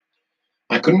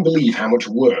couldn't believe how much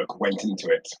work went into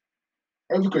it.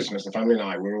 Over Christmas, the family and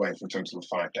I were away for a total of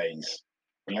 5 days.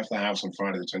 We left the house on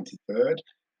Friday the 23rd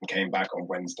and came back on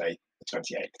Wednesday the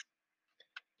 28th.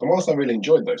 And whilst I really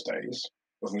enjoyed those days,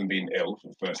 other than being ill for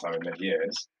the first time in many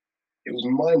years, it was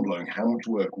mind blowing how much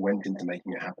work went into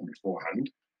making it happen beforehand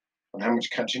and how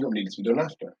much catching up needed to be done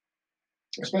after,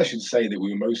 especially to say that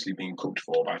we were mostly being cooked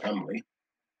for by family.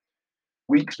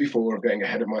 Weeks before of getting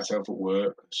ahead of myself at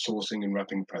work, sourcing and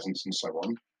wrapping presents and so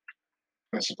on,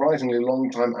 and a surprisingly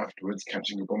long time afterwards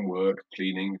catching up on work,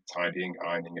 cleaning, tidying,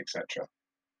 ironing, etc.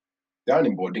 The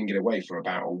ironing board didn't get away for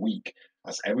about a week,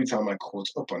 as every time I caught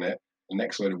up on it, the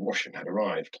next load of washing had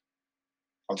arrived.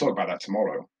 I'll talk about that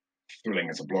tomorrow, thrilling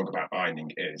as a blog about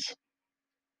ironing is.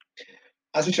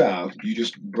 As a child, you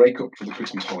just break up for the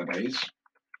Christmas holidays,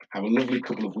 have a lovely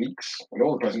couple of weeks, and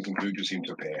all the presents and food just seem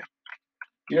to appear.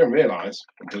 You don't realise,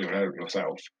 until you're an adult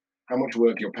yourself, how much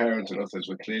work your parents and others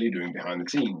were clearly doing behind the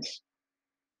scenes,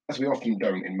 as we often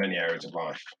don't in many areas of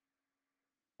life.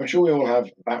 I'm sure we all have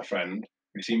that friend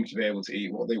who seems to be able to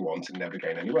eat what they want and never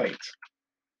gain any weight.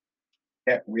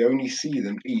 Yet we only see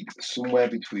them eat somewhere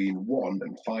between 1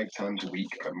 and 5 times a week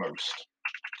at most,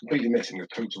 completely missing the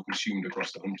total consumed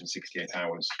across the 168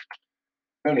 hours,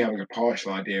 only having a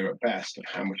partial idea at best of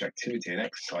how much activity and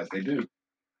exercise they do.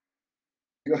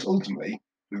 Because ultimately,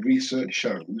 the research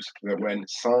shows that when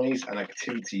size and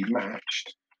activity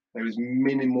matched, there is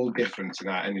minimal difference in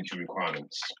our energy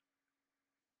requirements.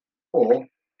 Or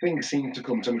things seem to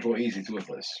come so much more easy to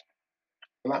others,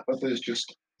 and that others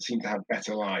just seem to have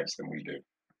better lives than we do.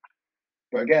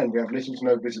 But again, we have little to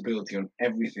no visibility on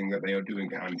everything that they are doing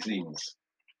behind the scenes.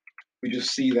 We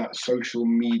just see that social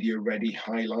media ready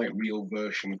highlight reel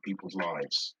version of people's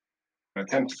lives, and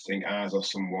attempt to think ours are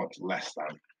somewhat less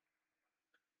than.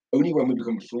 Only when we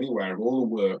become fully aware of all the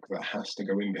work that has to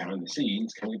go in behind the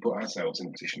scenes can we put ourselves in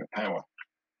a position of power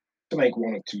to make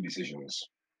one of two decisions.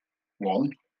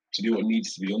 One, to do what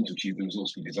needs to be done to achieve the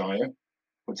results we desire,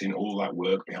 put in all that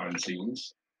work behind the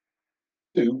scenes.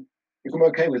 Two, become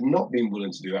okay with not being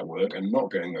willing to do that work and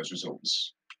not getting those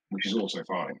results, which is also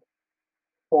fine.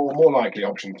 Or more likely,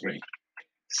 option three,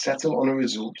 settle on a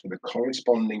result with a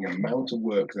corresponding amount of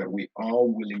work that we are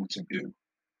willing to do.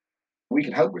 We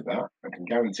can help with that and can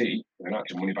guarantee, with an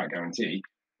actual money back guarantee,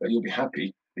 that you'll be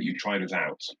happy that you tried us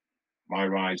out.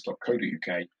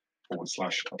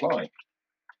 myrise.co.uk/apply.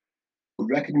 But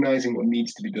recognising what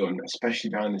needs to be done,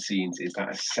 especially behind the scenes, is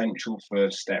that essential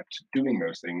first step to doing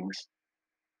those things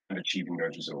and achieving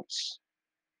those results.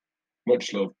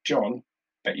 Much love, John.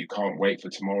 Bet you can't wait for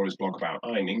tomorrow's blog about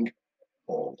ironing.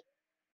 Paul.